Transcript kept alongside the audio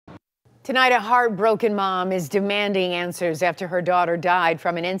Tonight, a heartbroken mom is demanding answers after her daughter died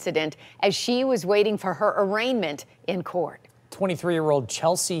from an incident as she was waiting for her arraignment in court. 23-year-old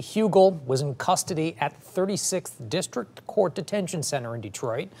Chelsea Hugel was in custody at 36th District Court Detention Center in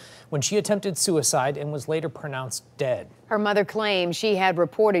Detroit when she attempted suicide and was later pronounced dead. Her mother claims she had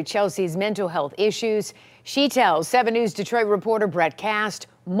reported Chelsea's mental health issues. She tells 7 News Detroit reporter Brett Cast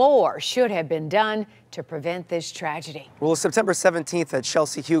more should have been done to prevent this tragedy. Well, September 17th,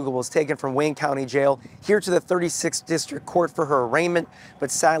 Chelsea Hugel was taken from Wayne County Jail here to the 36th District Court for her arraignment,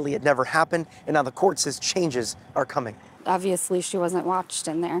 but sadly it never happened, and now the court says changes are coming. Obviously, she wasn't watched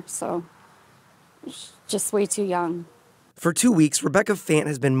in there, so just way too young. For 2 weeks, Rebecca Fant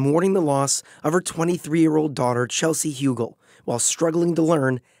has been mourning the loss of her 23-year-old daughter, Chelsea Hugel, while struggling to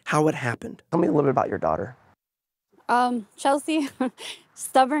learn how it happened. Tell me a little bit about your daughter. Chelsea,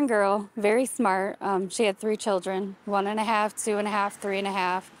 stubborn girl, very smart. She had 3 children, 1.5, 2.5,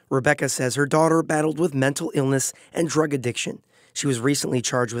 3.5. Rebecca says her daughter battled with mental illness and drug addiction. She was recently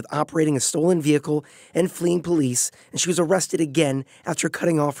charged with operating a stolen vehicle and fleeing police, and she was arrested again after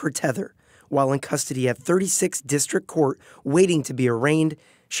cutting off her tether. While in custody at 36th District Court, waiting to be arraigned,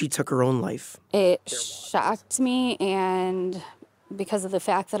 she took her own life. It shocked me, and because of the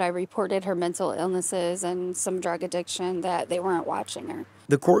fact that I reported her mental illnesses and some drug addiction, that they weren't watching her.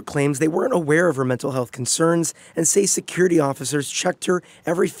 The court claims they weren't aware of her mental health concerns and say security officers checked her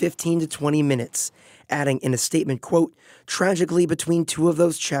every 15 to 20 minutes, adding in a statement, quote, "Tragically, between 2 of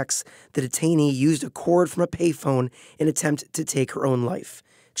those checks, the detainee used a cord from a payphone in an attempt to take her own life.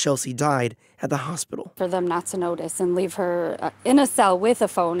 Chelsea died at the hospital." For them not to notice and leave her in a cell with a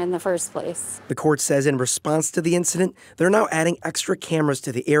phone in the first place. The court says in response to the incident, they're now adding extra cameras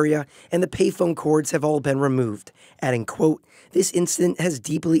to the area and the payphone cords have all been removed, adding, quote, "This incident has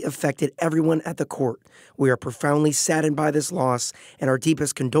deeply affected everyone at the court. We are profoundly saddened by this loss, and our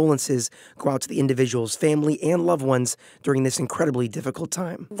deepest condolences go out to the individual's family and loved ones during this incredibly difficult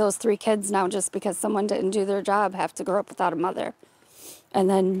time." Those 3 kids now, just because someone didn't do their job, have to grow up without a mother. And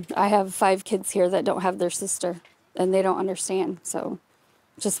then I have 5 kids here that don't have their sister, and they don't understand. So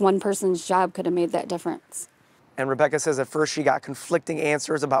just one person's job could have made that difference. And Rebecca says at first she got conflicting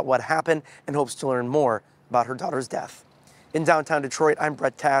answers about what happened and hopes to learn more about her daughter's death. In downtown Detroit, I'm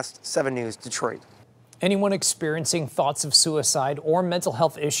Brett Cast, 7 News Detroit. Anyone experiencing thoughts of suicide or mental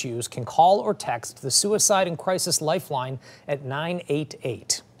health issues can call or text the Suicide and Crisis Lifeline at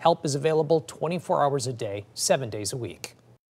 988. Help is available 24 hours a day, 7 days a week.